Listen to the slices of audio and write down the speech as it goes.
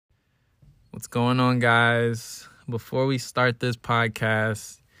What's going on, guys? Before we start this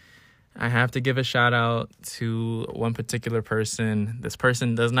podcast, I have to give a shout out to one particular person. This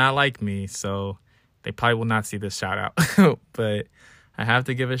person does not like me, so they probably will not see this shout out. But I have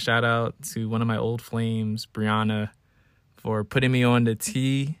to give a shout out to one of my old flames, Brianna, for putting me on to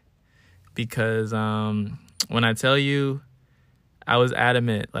tea. Because when I tell you, I was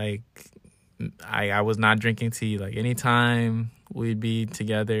adamant, like I was not drinking tea. Like anytime we'd be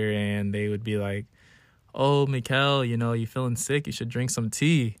together and they would be like, "Oh, Mikkel, you feeling sick? You should drink some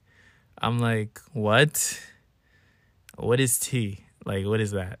tea." I'm like, what? What is tea? Like, what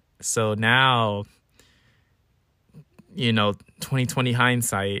is that? So now, 2020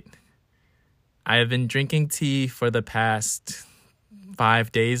 hindsight, I have been drinking tea for the past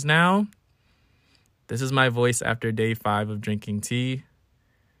 5 days now. This is my voice after day 5 of drinking tea.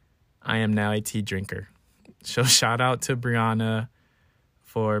 I am now a tea drinker. So shout out to Brianna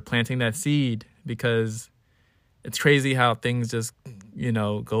for planting that seed, because it's crazy how things just,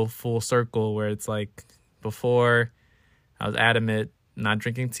 go full circle, where it's like before I was adamant not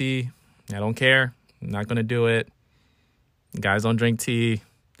drinking tea. I don't care. I'm not going to do it. Guys don't drink tea.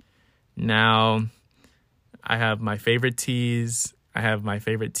 Now I have my favorite teas. I have my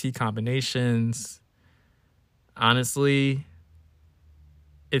favorite tea combinations. Honestly,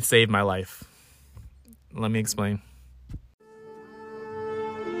 it saved my life. Let me explain.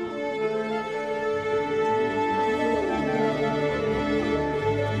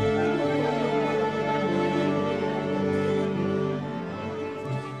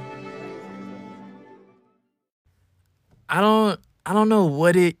 I don't know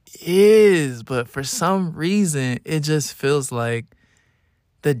what it is, but for some reason, it just feels like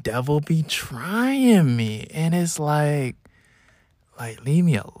the devil be trying me. And it's like leave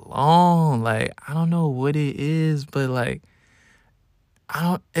me alone. Like, I don't know what it is, but like,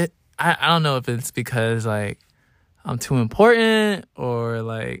 I don't know if it's because like I'm too important or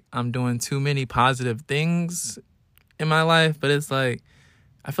like I'm doing too many positive things in my life. But it's like,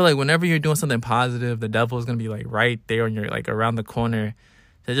 I feel like whenever you're doing something positive, the devil is going to be like right there on your, like around the corner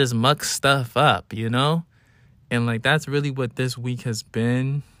to just muck stuff up, And like, that's really what this week has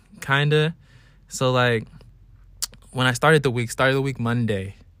been, kind of. So like, when I started the week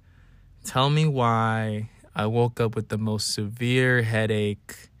Monday, tell me why I woke up with the most severe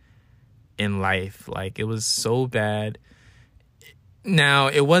headache in life. Like, it was so bad. Now,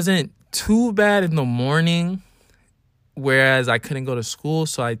 it wasn't too bad in the morning, whereas I couldn't go to school,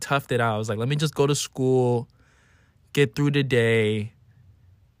 so I toughed it out. I was like, let me just go to school, get through the day,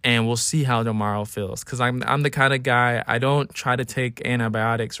 and we'll see how tomorrow feels. Because I'm the kind of guy, I don't try to take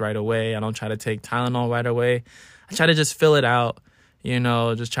antibiotics right away. I don't try to take Tylenol right away. I try to just fill it out,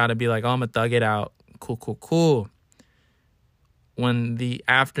 just try to be like, oh, I'm going to thug it out. Cool. When the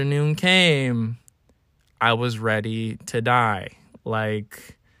afternoon came, I was ready to die.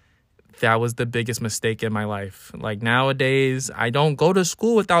 Like, that was the biggest mistake in my life. Like, nowadays, I don't go to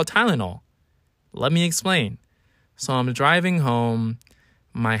school without Tylenol. Let me explain. So I'm driving home.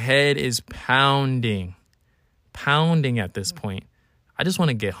 My head is pounding at this point. I just want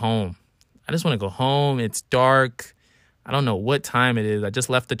to get home. I just want to go home. It's dark. I don't know what time it is. I just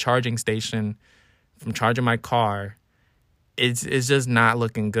left the charging station from charging my car. It's just not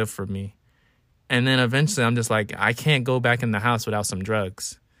looking good for me. And then eventually I'm just like, I can't go back in the house without some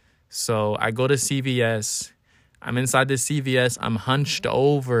drugs. So I go to CVS. I'm inside the CVS. I'm hunched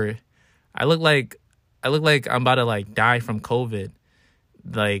over. I look like I'm about to like die from COVID.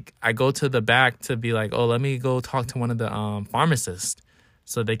 Like, I go to the back to be like, oh, let me go talk to one of the pharmacists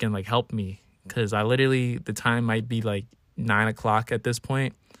so they can like help me. Because the time might be like 9 o'clock at this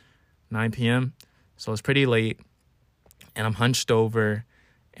point, 9 p.m. So it's pretty late. And I'm hunched over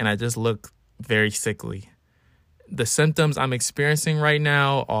and I just look very sickly. The symptoms I'm experiencing right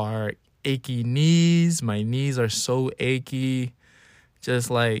now are achy knees. My knees are so achy.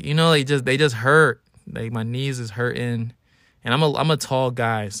 Just like, they just hurt. Like, my knees is hurting. And I'm a tall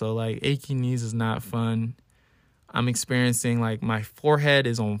guy, so like achy knees is not fun. I'm experiencing like my forehead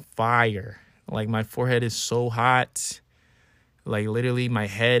is on fire. Like, my forehead is so hot. Like, literally my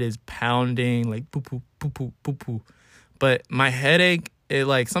head is pounding, like poo poo poo poo poo poo. But my headache,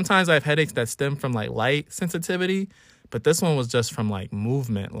 sometimes I have headaches that stem from like light sensitivity, but this one was just from like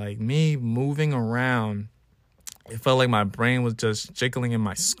movement, like me moving around. It felt like my brain was just jiggling in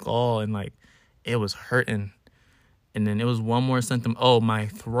my skull and like it was hurting. And then it was one more symptom. Oh, my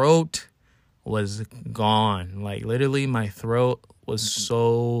throat was gone. Like, literally my throat was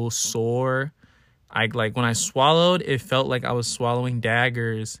so sore. When I swallowed, it felt like I was swallowing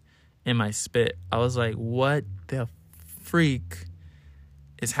daggers in my spit. I was like, what the freak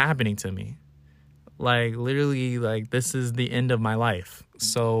is happening to me? Like, literally, like, this is the end of my life.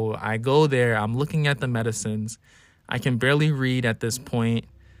 So I go there. I'm looking at the medicines. I can barely read at this point.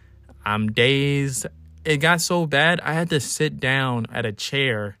 I'm dazed. It got so bad, I had to sit down at a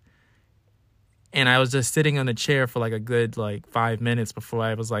chair. And I was just sitting on the chair for like a good 5 minutes before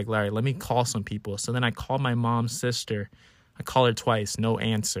I was like, Larry, let me call some people. So then I called my mom's sister. I called her twice, no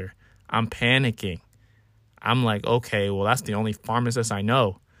answer. I'm panicking. I'm like, okay, well, that's the only pharmacist I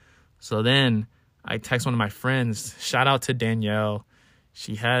know. So then I text one of my friends. Shout out to Danielle.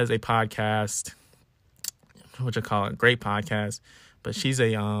 She has a podcast. What you call it? Great podcast. But she's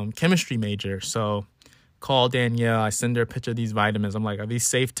a chemistry major. So call Danielle. I send her a picture of these vitamins. I'm like, are these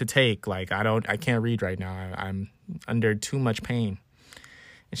safe to take? Like, I can't read right now. I'm under too much pain.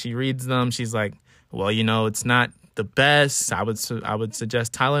 And she reads them. She's like, well, it's not the best. I would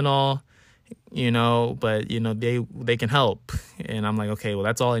suggest Tylenol, but they can help. And I'm like, okay, well,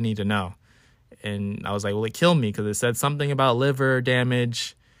 that's all I need to know. And I was like, well, it killed me because it said something about liver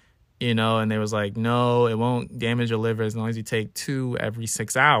damage, and they was like, no, it won't damage your liver as long as you take 2 every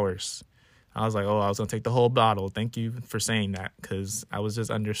 6 hours. I was like, oh, I was going to take the whole bottle. Thank you for saying that, because I was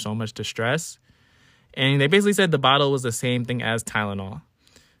just under so much distress. And they basically said the bottle was the same thing as Tylenol.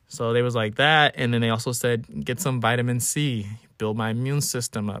 So they was like that. And then they also said, get some vitamin C, build my immune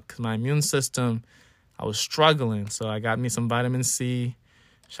system up. Because my immune system, I was struggling. So I got me some vitamin C.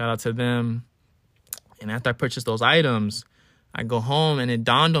 Shout out to them. And after I purchased those items, I go home and it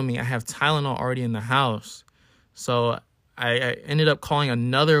dawned on me I have Tylenol already in the house. So I ended up calling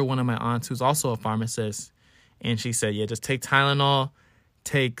another one of my aunts who's also a pharmacist. And she said, yeah, just take Tylenol.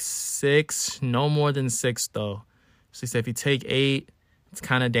 Take 6, no more than 6, though. She said, if you take 8, it's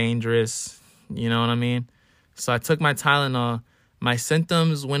kind of dangerous. You know what I mean? So I took my Tylenol. My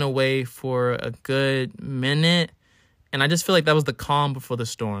symptoms went away for a good minute. And I just feel like that was the calm before the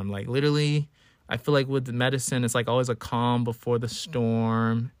storm. Like, literally, I feel like with the medicine, it's like always a calm before the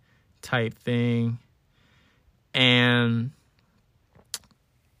storm type thing. And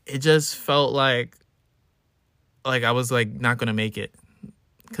it just felt like I was not going to make it.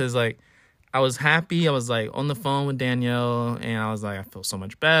 Because I was happy. I was on the phone with Danielle and I was like, I feel so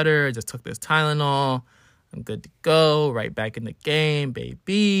much better. I just took this Tylenol. I'm good to go. Right back in the game,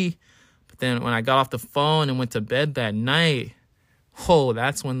 baby. But then when I got off the phone and went to bed that night,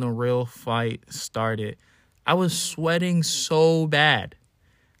 that's when the real fight started. I was sweating so bad.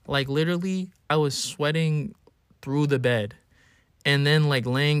 Literally, I was sweating through the bed. And then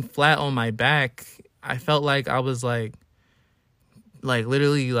laying flat on my back, I felt like I was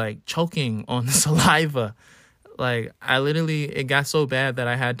literally choking on the saliva. It got so bad that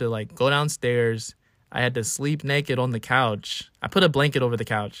I had to go downstairs. I had to sleep naked on the couch. I put a blanket over the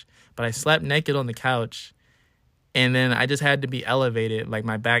couch, but I slept naked on the couch. And then I just had to be elevated,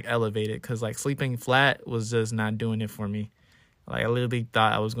 my back elevated, because sleeping flat was just not doing it for me. I literally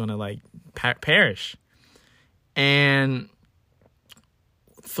thought I was going to perish. And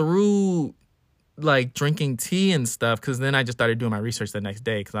through drinking tea and stuff, because then I just started doing my research the next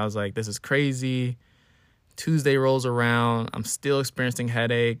day, because I was like, this is crazy. Tuesday rolls around. I'm still experiencing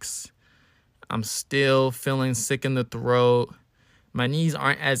headaches. I'm still feeling sick in the throat. My knees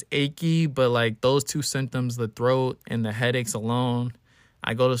aren't as achy, but those 2 symptoms, the throat and the headaches alone.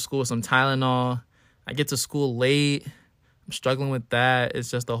 I go to school with some Tylenol. I get to school late. I'm struggling with that. It's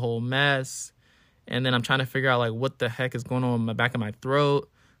just a whole mess. And then I'm trying to figure out what the heck is going on in the back of my throat.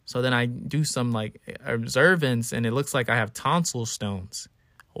 So then I do some observance and it looks like I have tonsil stones.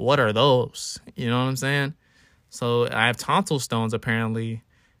 What are those? You know what I'm saying? So I have tonsil stones apparently.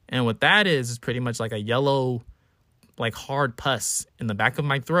 And what that is pretty much a yellow, hard pus in the back of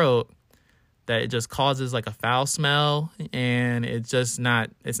my throat that it just causes a foul smell. And it's not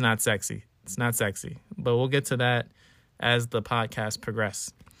sexy. It's not sexy. But we'll get to that as the podcast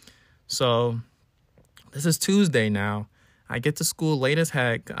progresses. So this is Tuesday now. I get to school late as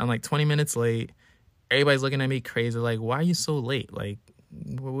heck. I'm 20 minutes late. Everybody's looking at me crazy. Why are you so late?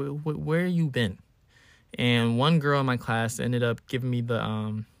 Where you been? And one girl in my class ended up giving me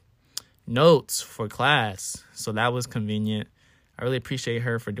the notes for class. So that was convenient. I really appreciate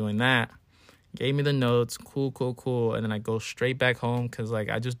her for doing that. Gave me the notes. Cool. And then I go straight back home because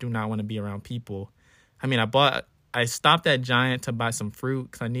I just do not want to be around people. I mean, I stopped at Giant to buy some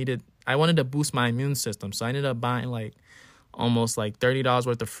fruit because I wanted to boost my immune system. So I ended up buying almost $30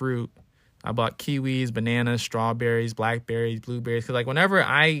 worth of fruit. I bought kiwis, bananas, strawberries, blackberries, blueberries. Because whenever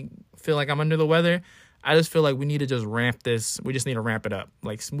I feel like I'm under the weather, I just feel we need to just ramp this. We just need to ramp it up.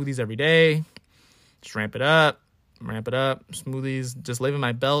 Smoothies every day. Just ramp it up. Smoothies. Just living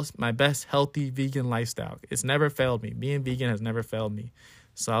my best healthy vegan lifestyle. It's never failed me. Being vegan has never failed me.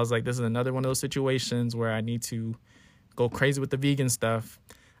 So I was like, this is another one of those situations where I need to go crazy with the vegan stuff.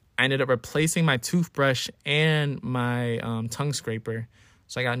 I ended up replacing my toothbrush and my tongue scraper.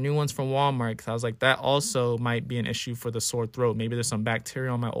 So I got new ones from Walmart because I was like, that also might be an issue for the sore throat. Maybe there's some bacteria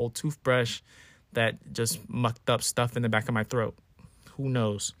on my old toothbrush that just mucked up stuff in the back of my throat. Who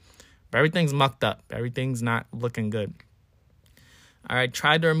knows? But everything's mucked up. Everything's not looking good. I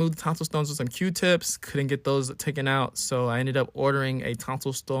tried to remove the tonsil stones with some Q-tips. Couldn't get those taken out. So I ended up ordering a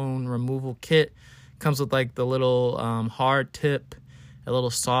tonsil stone removal kit. Comes with like the little hard tip, a little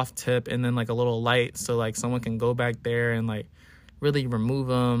soft tip, and then like a little light. So like someone can go back there and like really remove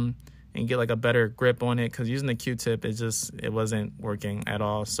them and get like a better grip on it. Because using the Q-tip, it wasn't working at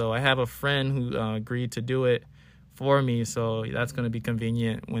all. So I have a friend who agreed to do it for me. So that's going to be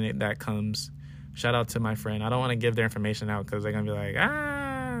convenient when that comes. Shout out to my friend. I don't want to give their information out because they're going to be like,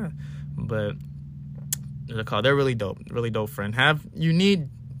 but they're really dope friend. You need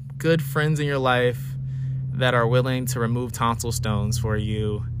good friends in your life that are willing to remove tonsil stones for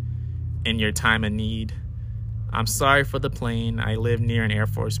you in your time of need. I'm sorry for the plane. I live near an Air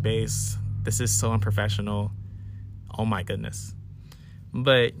Force base. This is so unprofessional. Oh my goodness.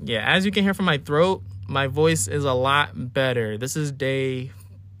 But yeah, as you can hear from my throat, my voice is a lot better. This is day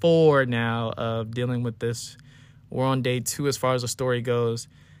 4 now of dealing with this. We're on day 2 as far as the story goes.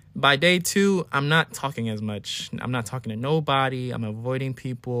 By day 2, I'm not talking as much. I'm not talking to nobody. I'm avoiding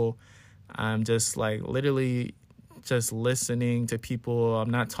people. I'm just like literally just listening to people. I'm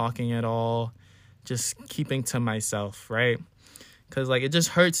not talking at all. Just keeping to myself, right? Because like it just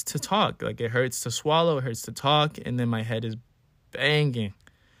hurts to talk. Like it hurts to swallow. It hurts to talk. And then my head is banging.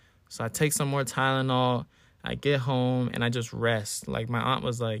 So I take some more Tylenol. I get home and I just rest. Like my aunt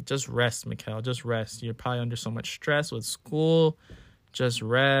was like, just rest, Mikhail, just rest. You're probably under so much stress with school. Just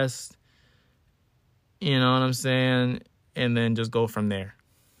rest. You know what I'm saying? And then just go from there.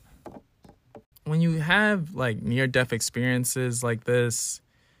 When you have like near-death experiences like this,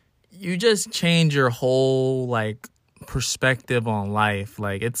 you just change your whole like perspective on life.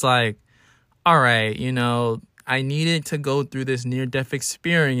 Like it's like, all right, I needed to go through this near-death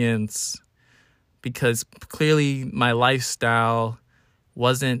experience because clearly my lifestyle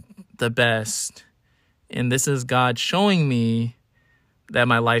wasn't the best. And this is God showing me that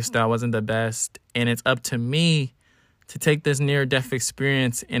my lifestyle wasn't the best. And it's up to me to take this near-death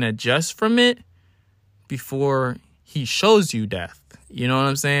experience and adjust from it before he shows you death. You know what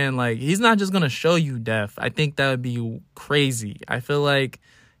I'm saying? Like, he's not just going to show you death. I think that would be crazy. I feel like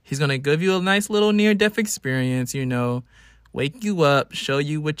he's going to give you a nice little near-death experience, wake you up, show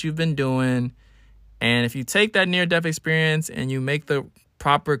you what you've been doing. And if you take that near-death experience and you make the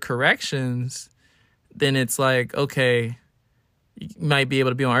proper corrections, then it's like, okay, you might be able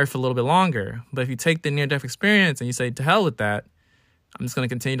to be on Earth for a little bit longer. But if you take the near-death experience and you say, to hell with that, I'm just going to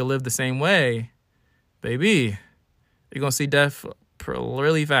continue to live the same way, baby, you're going to see death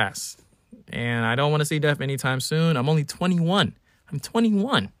really fast. And I don't want to see death anytime soon. I'm only 21. I'm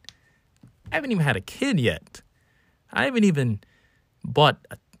 21. I haven't even had a kid yet. I haven't even bought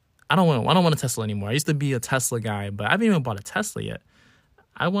I don't want a Tesla anymore. I used to be a Tesla guy, but I haven't even bought a Tesla yet.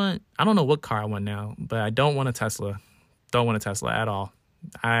 I don't know what car I want now, but I don't want a Tesla. Don't want a Tesla at all.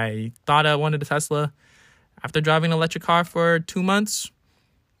 I thought I wanted a Tesla. After driving an electric car for 2 months,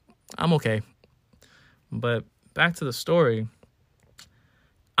 I'm okay. But back to the story.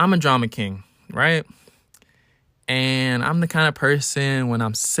 I'm a drama king, right? And I'm the kind of person when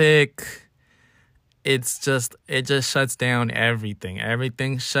I'm sick, it just shuts down everything.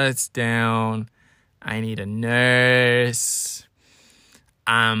 Everything shuts down. I need a nurse.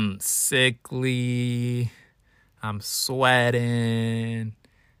 I'm sickly. I'm sweating.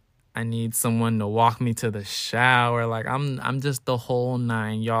 I need someone to walk me to the shower. Like I'm just the whole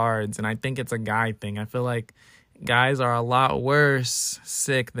 9 yards. And I think it's a guy thing. I feel like guys are a lot worse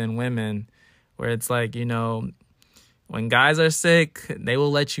sick than women, where it's like, when guys are sick, they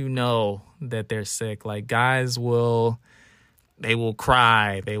will let you know that they're sick. Like guys will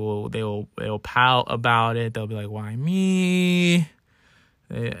cry. They will pout about it. They'll be like, why me?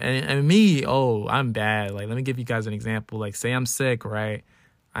 And me, I'm bad. Like, let me give you guys an example. Like, say I'm sick, right?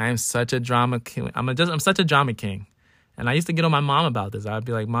 I am such a drama king. I'm such a drama king. And I used to get on my mom about this. I'd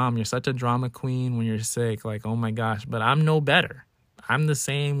be like, Mom, you're such a drama queen when you're sick. Like, oh my gosh. But I'm no better. I'm the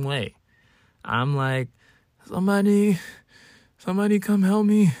same way. I'm like, somebody come help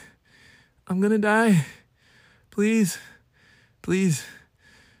me. I'm gonna die. Please.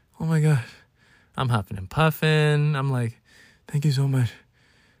 Oh my gosh. I'm huffing and puffing. I'm like, thank you so much.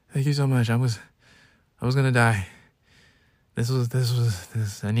 I was gonna die.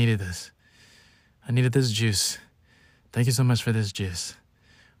 I needed this. I needed this juice. Thank you so much for this juice.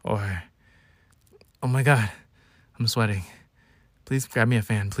 Or, oh my God, I'm sweating. Please grab me a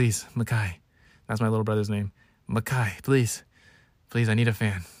fan, please. Makai. That's my little brother's name. Makai, please. Please, I need a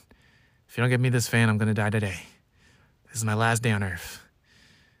fan. If you don't get me this fan, I'm going to die today. This is my last day on earth.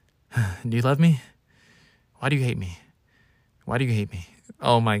 Do you love me? Why do you hate me? Why do you hate me?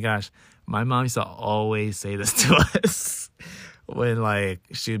 Oh my gosh. My mom used to always say this to us when like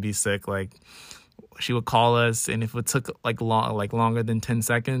she would be sick. Like she would call us, and if it took longer than 10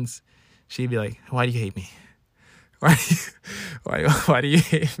 seconds, she'd be like, "Why do you hate me? Why do you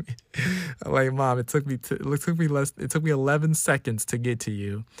hate me?" I'm like, "Mom, it took me 11 seconds to get to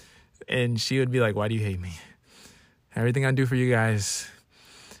you." And she would be like, "Why do you hate me? Everything I do for you guys,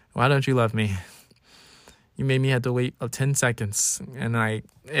 why don't you love me? You made me have to wait 10 seconds." And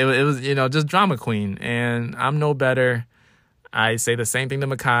it was, just drama queen. And I'm no better. I say the same thing to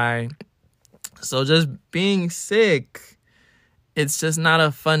Makai. So just being sick, it's just not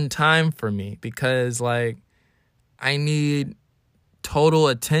a fun time for me because, like, I need total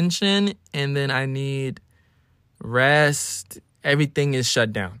attention and then I need rest. Everything is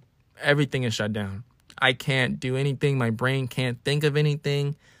shut down. Everything is shut down. I can't do anything. My brain can't think of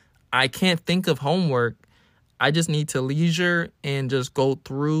anything. I can't think of homework. I just need to leisure and just go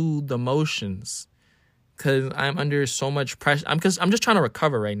through the motions because I'm under so much pressure. I'm just trying to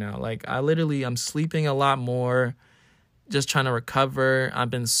recover right now. Like, I'm sleeping a lot more, just trying to recover.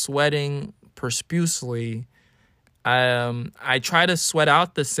 I've been sweating profusely. I try to sweat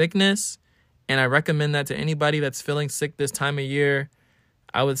out the sickness, and I recommend that to anybody that's feeling sick this time of year.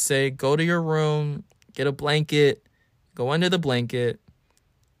 I would say go to your room, get a blanket, go under the blanket,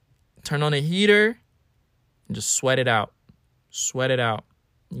 turn on a heater, and just sweat it out. Sweat it out.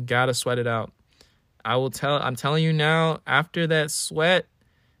 You gotta sweat it out. I'm telling you now, after that sweat,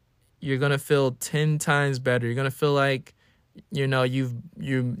 you're gonna feel 10 times better. You're gonna feel like, you're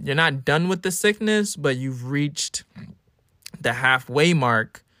not done with the sickness, but you've reached the halfway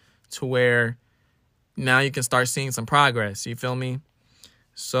mark to where now you can start seeing some progress. You feel me?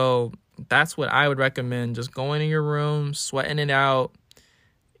 So that's what I would recommend. Just going in your room, sweating it out,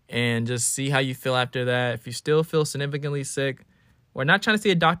 and just see how you feel after that. If you still feel significantly sick, we're not trying to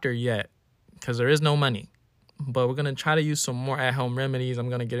see a doctor yet because there is no money. But we're going to try to use some more at-home remedies I'm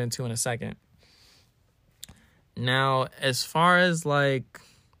going to get into in a second. Now, as far as like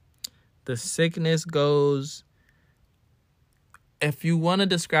the sickness goes, if you want to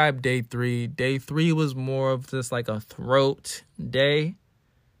describe day 3 was more of just like a throat day.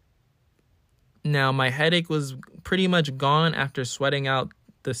 Now, my headache was pretty much gone after sweating out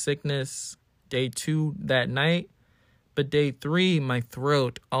the sickness day 2 that night. But day 3, my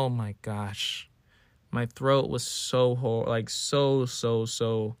throat, oh my gosh. My throat was so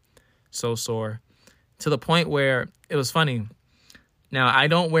sore. To the point where it was funny. Now, I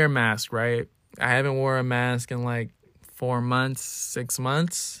don't wear masks, right? I haven't worn a mask in like 4 months, 6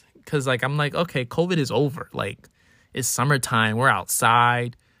 months. Because like I'm like, okay, COVID is over. Like, it's summertime. We're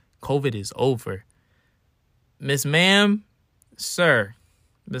outside. COVID is over. Miss Ma'am, sir.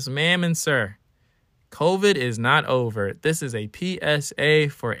 Miss Ma'am and sir. COVID is not over. This is a PSA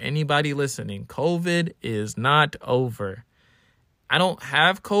for anybody listening. COVID is not over. I don't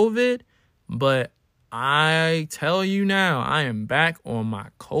have COVID, but I tell you now, I am back on my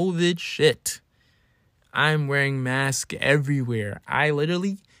COVID shit. I'm wearing masks everywhere. I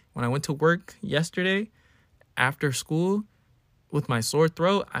literally, when I went to work yesterday after school with my sore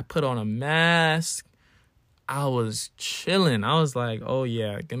throat, I put on a mask. I was chilling. I was like, oh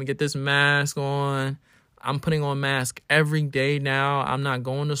yeah, gonna get this mask on. I'm putting on mask every day now. I'm not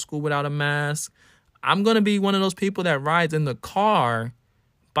going to school without a mask. I'm going to be one of those people that rides in the car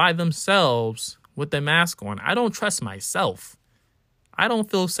by themselves with the mask on. I don't trust myself. I don't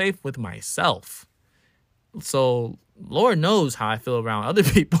feel safe with myself. So Lord knows how I feel around other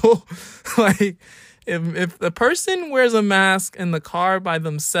people. Like if the person wears a mask in the car by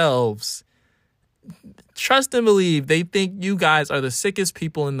themselves, trust and believe they think you guys are the sickest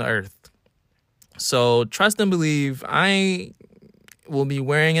people in the earth. So trust and believe I will be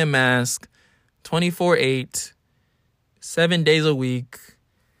wearing a mask 24/8, 7 days a week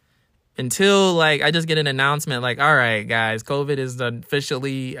until like I just get an announcement like, all right, guys, COVID is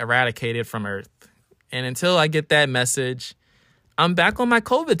officially eradicated from Earth. And until I get that message, I'm back on my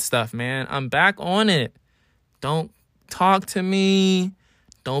COVID stuff, man. I'm back on it. Don't talk to me.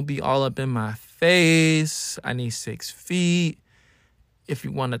 Don't be all up in my face. I need 6 feet. If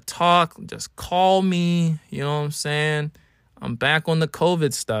you want to talk, just call me. You know what I'm saying? I'm back on the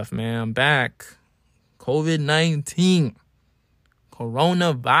COVID stuff, man. I'm back. COVID-19.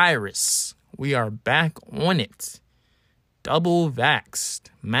 Coronavirus. We are back on it. double vaxxed,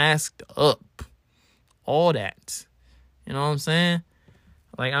 masked up, all that. You know what I'm saying?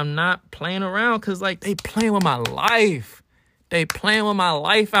 Like, I'm not playing around because, like, they playing with my life. They playing with my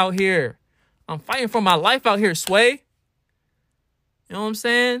life out here. I'm fighting for my life out here, Sway. You know what I'm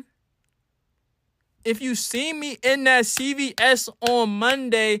saying? If you see me in that CVS on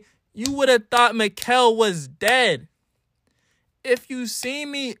Monday, you would have thought Mikkel was dead. If you see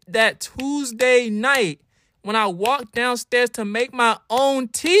me that Tuesday night when I walked downstairs to make my own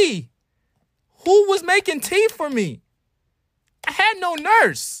tea, who was making tea for me? I had no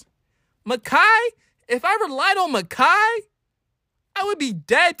nurse. Makai, if I relied on Makai, I would be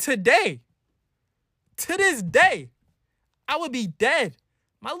dead today. To this day, I would be dead.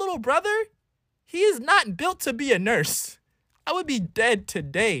 My little brother, he is not built to be a nurse. I would be dead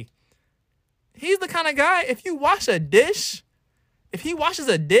today. He's the kind of guy, if you wash a dish, if he washes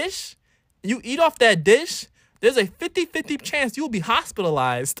a dish, you eat off that dish, there's a 50-50 chance you'll be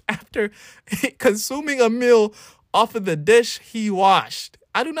hospitalized after consuming a meal off of the dish he washed.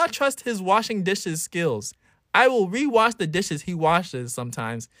 I do not trust his washing dishes skills. I will rewash the dishes he washes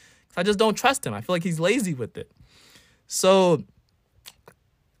sometimes. I just don't trust him. I feel like he's lazy with it. So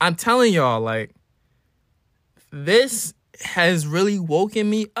I'm telling y'all, like, this has really woken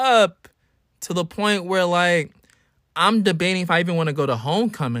me up to the point where, like, I'm debating if I even want to go to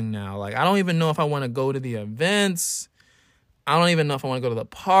homecoming now. Like, I don't even know if I want to go to the events. I don't even know if I want to go to the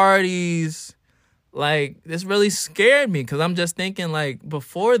parties. Like, this really scared me because I'm just thinking, like,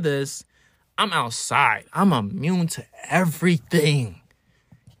 before this, I'm outside. I'm immune to everything.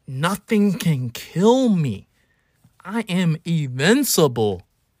 Nothing can kill me. I am invincible.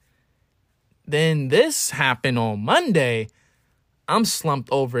 Then this happened on Monday. I'm slumped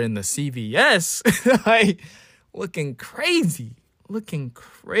over in the CVS, like, looking crazy.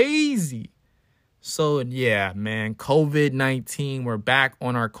 So, yeah, man, COVID-19, we're back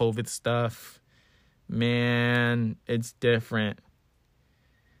on our COVID stuff. Man, it's different.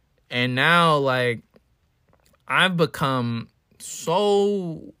 And now, like, I've become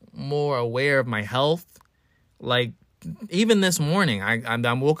so more aware of my health. Like, even this morning,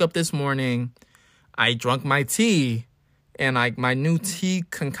 I woke up this morning, I drank my tea, and like my new tea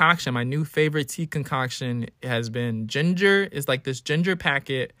concoction, my new favorite tea concoction has been ginger. It's like this ginger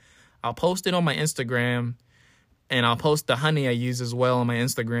packet. I'll post it on my Instagram, and I'll post the honey I use as well on my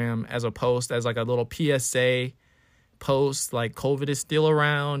Instagram as a post, as like a little PSA post, like COVID is still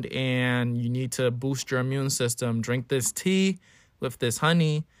around and you need to boost your immune system. Drink this tea with this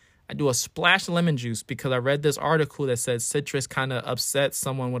honey. I do a splash of lemon juice because I read this article that said citrus kind of upsets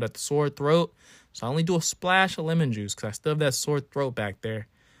someone with a sore throat. So I only do a splash of lemon juice because I still have that sore throat back there.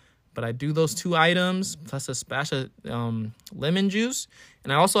 But I do those two items plus a splash of lemon juice.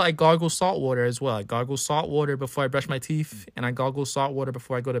 And I gargle salt water as well. I gargle salt water before I brush my teeth, and I gargle salt water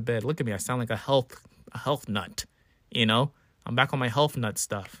before I go to bed. Look at me. I sound like a health nut. You know, I'm back on my health nut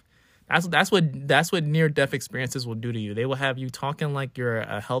stuff. That's what near-death experiences will do to you. They will have you talking like you're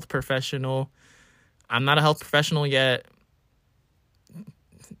a health professional. I'm not a health professional yet.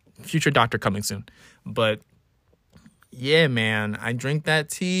 Future doctor coming soon. But yeah, man, I drink that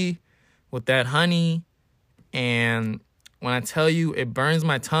tea with that honey, and when I tell you it burns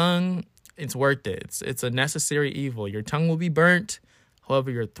my tongue, it's worth it. It's a necessary evil. Your tongue will be burnt. However,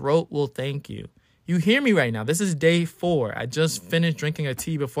 your throat will thank you. You hear me right now. This is day 4. I just finished drinking a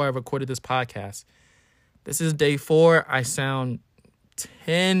tea before I recorded this podcast. This is day 4. I sound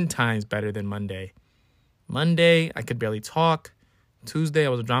 10 times better than Monday. Monday, I could barely talk. Tuesday, I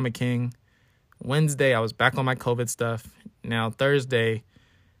was a drama king. Wednesday, I was back on my COVID stuff. Now, Thursday,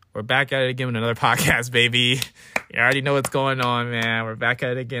 we're back at it again with another podcast, baby. You already know what's going on, man. We're back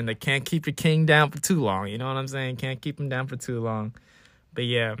at it again. They can't keep your king down for too long. You know what I'm saying? Can't keep him down for too long. But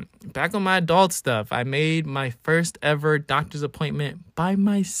yeah, back on my adult stuff. I made my first ever doctor's appointment by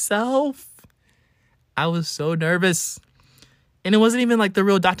myself. I was so nervous. And it wasn't even like the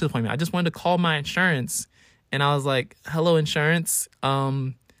real doctor's appointment. I just wanted to call my insurance. And I was like, hello, insurance.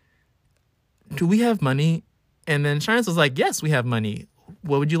 Do we have money? And then insurance was like, yes, we have money.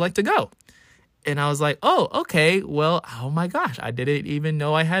 Where would you like to go? And I was like, oh, okay. Well, oh my gosh, I didn't even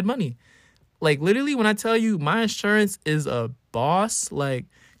know I had money. Like, literally, when I tell you my insurance is a boss, like,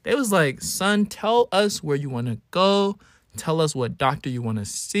 they was like, son, tell us where you want to go. Tell us what doctor you want to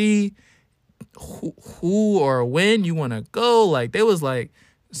see, who or when you want to go. Like, they was like,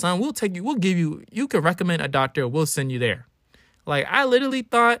 son, we'll give you, you can recommend a doctor. We'll send you there. Like, I literally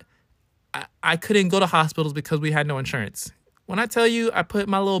thought I couldn't go to hospitals because we had no insurance. When I tell you I put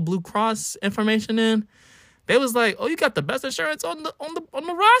my little Blue Cross information in, They was like, "Oh, you got the best insurance on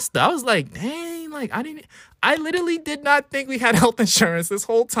the roster." I was like, "Dang, like I literally did not think we had health insurance this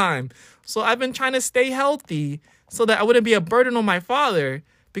whole time." So I've been trying to stay healthy so that I wouldn't be a burden on my father,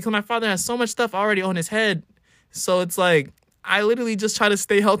 because my father has so much stuff already on his head. So it's like I literally just try to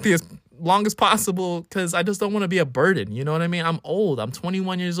stay healthy as long as possible because I just don't want to be a burden. You know what I mean? I'm old. I'm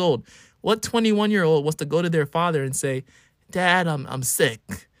 21 years old. What 21-year-old wants to go to their father and say, "Dad, I'm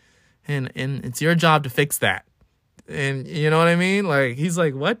sick," and it's your job to fix that? And you know what I mean? Like, he's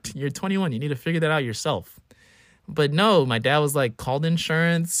like, "What? You're 21. You need to figure that out yourself." But no, my dad was like, "Call the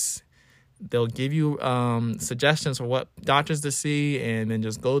insurance. They'll give you suggestions for what doctors to see, and then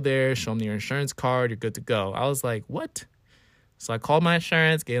just go there, show them your insurance card. You're good to go." I was like, "What?" So I called my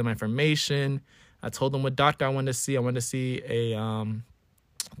insurance, gave them my information. I told them what doctor I wanted to see. I wanted to see a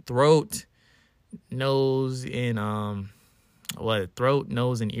throat, nose, and throat,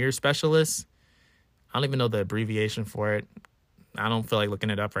 nose, and ear specialist. I don't even know the abbreviation for it. I don't feel like looking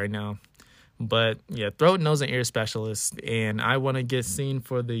it up right now. But yeah, throat, nose, and ear specialist. And I want to get seen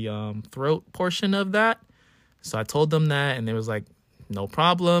for the throat portion of that. So I told them that, and they was like, "No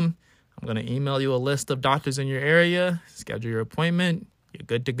problem. I'm going to email you a list of doctors in your area, schedule your appointment. You're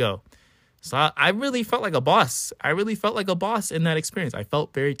good to go." So I really felt like a boss. I really felt like a boss in that experience. I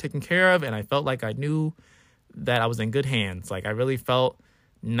felt very taken care of, and I felt like I knew that I was in good hands. Like, I really felt,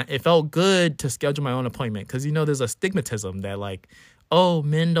 it felt good to schedule my own appointment, because, you know, there's a stigmatism that, like, oh,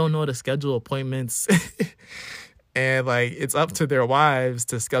 men don't know how to schedule appointments. And, like, it's up to their wives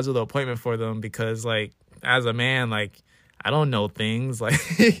to schedule the appointment for them, because, like, as a man, like, I don't know things.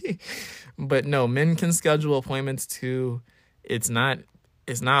 Like, but no, men can schedule appointments too. It's not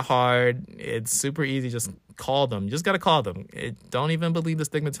hard. It's super easy. Just call them. You just got to call them. Don't even believe the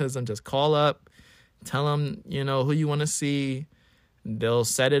stigmatism. Just call up. Tell them, you know, who you want to see. They'll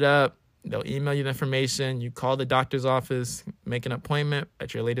set it up. They'll email you the information. You call the doctor's office, make an appointment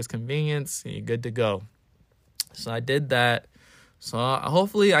at your latest convenience, and you're good to go. So I did that. So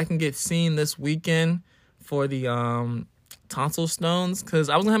hopefully I can get seen this weekend for the tonsil stones, because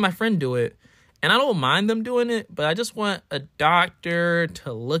I was going to have my friend do it. And I don't mind them doing it, but I just want a doctor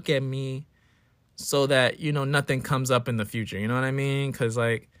to look at me so that, you know, nothing comes up in the future. You know what I mean? Because,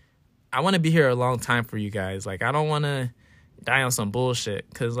 like, I want to be here a long time for you guys. Like, I don't want to die on some bullshit.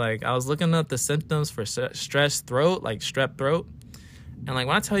 Because, like, I was looking up the symptoms for stress throat, like strep throat. And, like,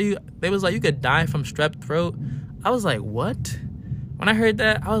 when I tell you, they was like, you could die from strep throat. I was like, what? When I heard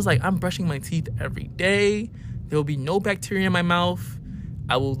that, I was like, I'm brushing my teeth every day. There will be no bacteria in my mouth.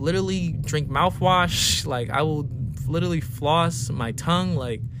 I will literally drink mouthwash. Like, I will literally floss my tongue.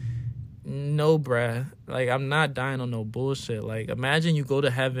 Like, no, bruh. Like, I'm not dying on no bullshit. Like, imagine you go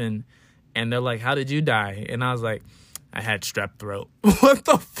to heaven and they're like, "How did you die?" And I was like, "I had strep throat." What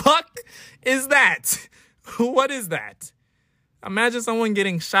the fuck is that? What is that? Imagine someone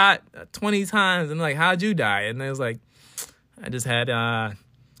getting shot 20 times and like, "How'd you die?" And it was like, "I just had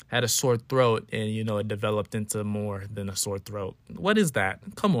a sore throat, and, you know, it developed into more than a sore throat." What is that?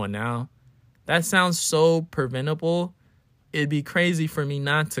 Come on now. That sounds so preventable. It'd be crazy for me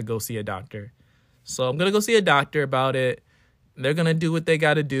not to go see a doctor. So I'm going to go see a doctor about it. They're going to do what they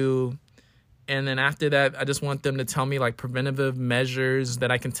got to do. And then after that, I just want them to tell me, like, preventative measures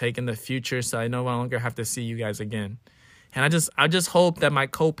that I can take in the future, so I no longer have to see you guys again. And I just hope that my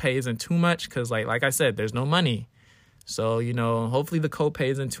copay isn't too much, because, like I said, there's no money. So, you know, hopefully the copay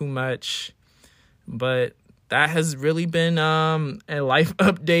isn't too much. But that has really been a life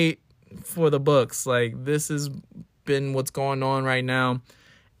update for the books. Like, this has been what's going on right now.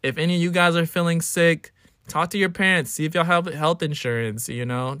 If any of you guys are feeling sick, talk to your parents. See if y'all have health insurance, you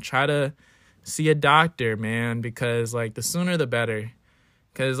know. Try to see a doctor, man, because, like, the sooner the better.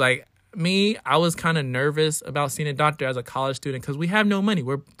 Because, like, me, I was kind of nervous about seeing a doctor as a college student because we have no money.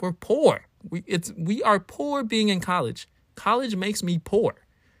 We're poor. We are poor being in college. College makes me poor.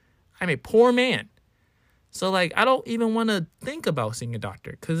 I'm a poor man. So, like, I don't even want to think about seeing a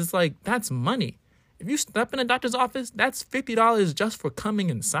doctor because it's like, that's money. If you step in a doctor's office, that's $50 just for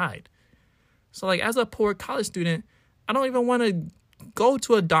coming inside. So, like, as a poor college student, I don't even want to go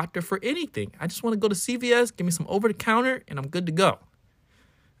to a doctor for anything. I just want to go to CVS, give me some over-the-counter, and I'm good to go.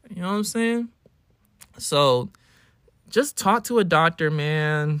 You know what I'm saying? So, just talk to a doctor,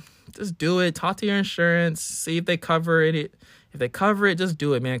 man. Just do it. Talk to your insurance. See if they cover it. If they cover it, just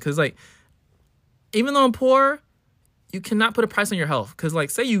do it, man. Because, like, even though I'm poor, you cannot put a price on your health. Because, like,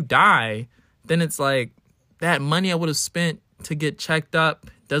 say you die, then it's like that money I would have spent to get checked up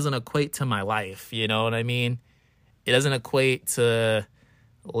doesn't equate to my life. You know what I mean? It doesn't equate to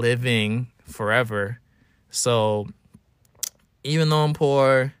living forever. So even though I'm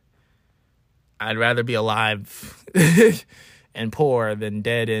poor, I'd rather be alive and poor than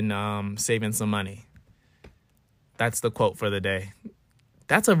dead and saving some money. That's the quote for the day.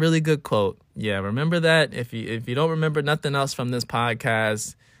 That's a really good quote. Yeah, remember that. If you don't remember nothing else from this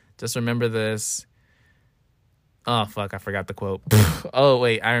podcast, just remember this. Oh, fuck, I forgot the quote. Oh,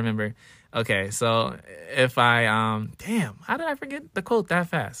 wait, I remember. Okay, so if I, damn, how did I forget the quote that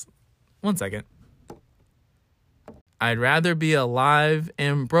fast? 1 second. I'd rather be alive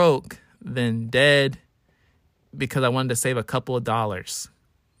and broke than dead because I wanted to save a couple of dollars.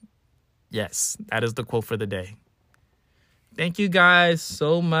 Yes, that is the quote for the day. Thank you guys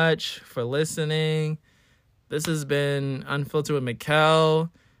so much for listening. This has been Unfiltered with Mikkel.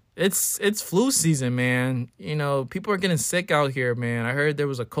 It's flu season, man. You know, people are getting sick out here, man. I heard there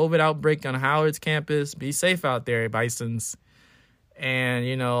was a COVID outbreak on Howard's campus. Be safe out there, Bisons. And,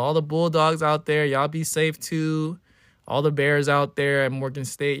 you know, all the Bulldogs out there, y'all be safe too. All the Bears out there at Morgan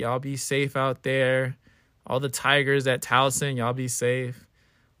State, y'all be safe out there. All the Tigers at Towson, y'all be safe.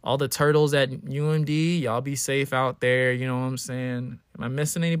 All the Turtles at UMD, y'all be safe out there. You know what I'm saying? Am I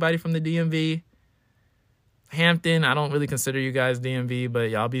missing anybody from the DMV? Hampton, I don't really consider you guys DMV, but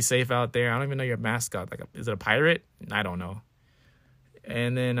y'all be safe out there. I don't even know your mascot. Like, is it a pirate? I don't know.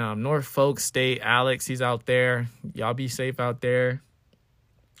 And then Norfolk State, Alex, he's out there. Y'all be safe out there.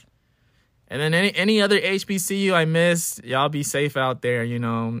 And then any other HBCU I missed, y'all be safe out there. You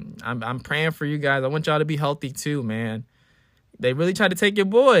know, I'm praying for you guys. I want y'all to be healthy too, man. They really tried to take your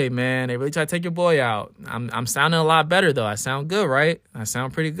boy, man. They really tried to take your boy out. I'm sounding a lot better though. I sound good, right? I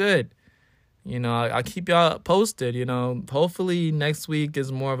sound pretty good. You know, I'll keep y'all posted. You know, hopefully next week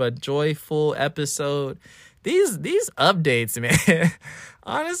is more of a joyful episode. These updates, man.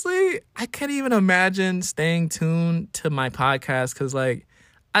 Honestly, I can't even imagine staying tuned to my podcast because, like,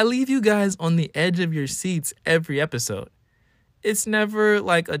 I leave you guys on the edge of your seats every episode. It's never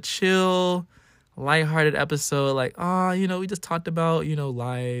like a chill, lighthearted episode. Like, oh, you know, we just talked about, you know,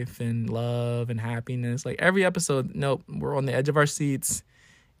 life and love and happiness. Like every episode, nope, we're on the edge of our seats.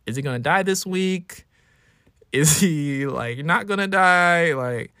 Is he going to die this week? Is he, like, not going to die?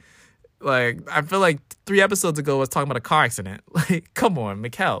 Like, I feel like 3 episodes ago I was talking about a car accident. Like, come on,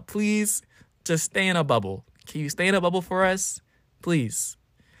 Mikkel, please just stay in a bubble. Can you stay in a bubble for us? Please.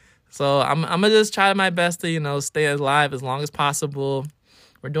 So I'm going to just try my best to, you know, stay alive as long as possible.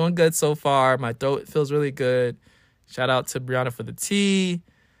 We're doing good so far. My throat feels really good. Shout out to Brianna for the tea.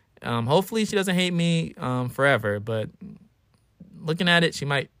 Hopefully she doesn't hate me forever, but looking at it, she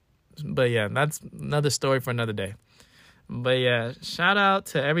might. But yeah, that's another story for another day. But yeah, shout out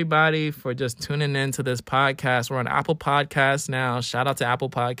to everybody for just tuning in to this podcast. We're on Apple Podcasts now. Shout out to Apple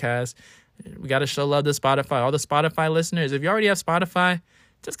Podcasts. We got to show love to Spotify. All the Spotify listeners, if you already have Spotify,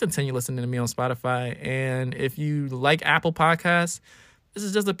 just continue listening to me on Spotify. And if you like Apple Podcasts, this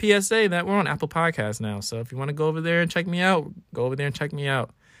is just a PSA that we're on Apple Podcasts now. So if you want to go over there and check me out, go over there and check me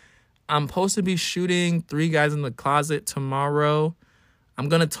out. I'm supposed to be shooting 3 Guys in the Closet tomorrow. I'm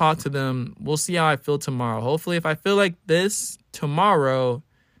going to talk to them. We'll see how I feel tomorrow. Hopefully, if I feel like this tomorrow,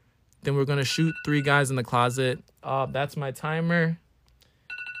 then we're going to shoot 3 Guys in the Closet. That's my timer.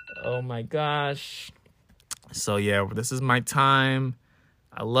 Oh, my gosh. So, yeah, this is my time.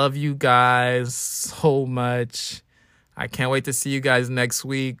 I love you guys so much. I can't wait to see you guys next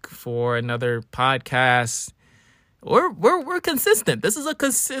week for another podcast. We're consistent. This is a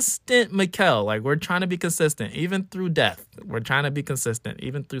consistent Mikkel. Like, we're trying to be consistent, even through death. We're trying to be consistent,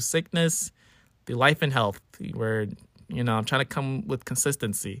 even through sickness, through life and health. I'm trying to come with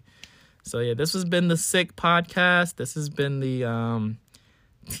consistency. So yeah, this has been the Sick Podcast. This has been the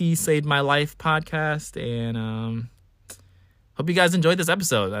Tea Saved My Life podcast, and hope you guys enjoyed this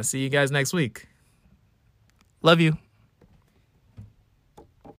episode. I'll see you guys next week. Love you.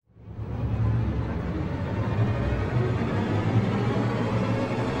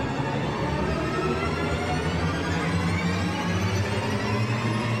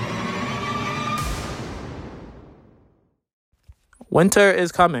 Winter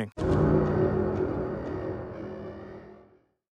is coming.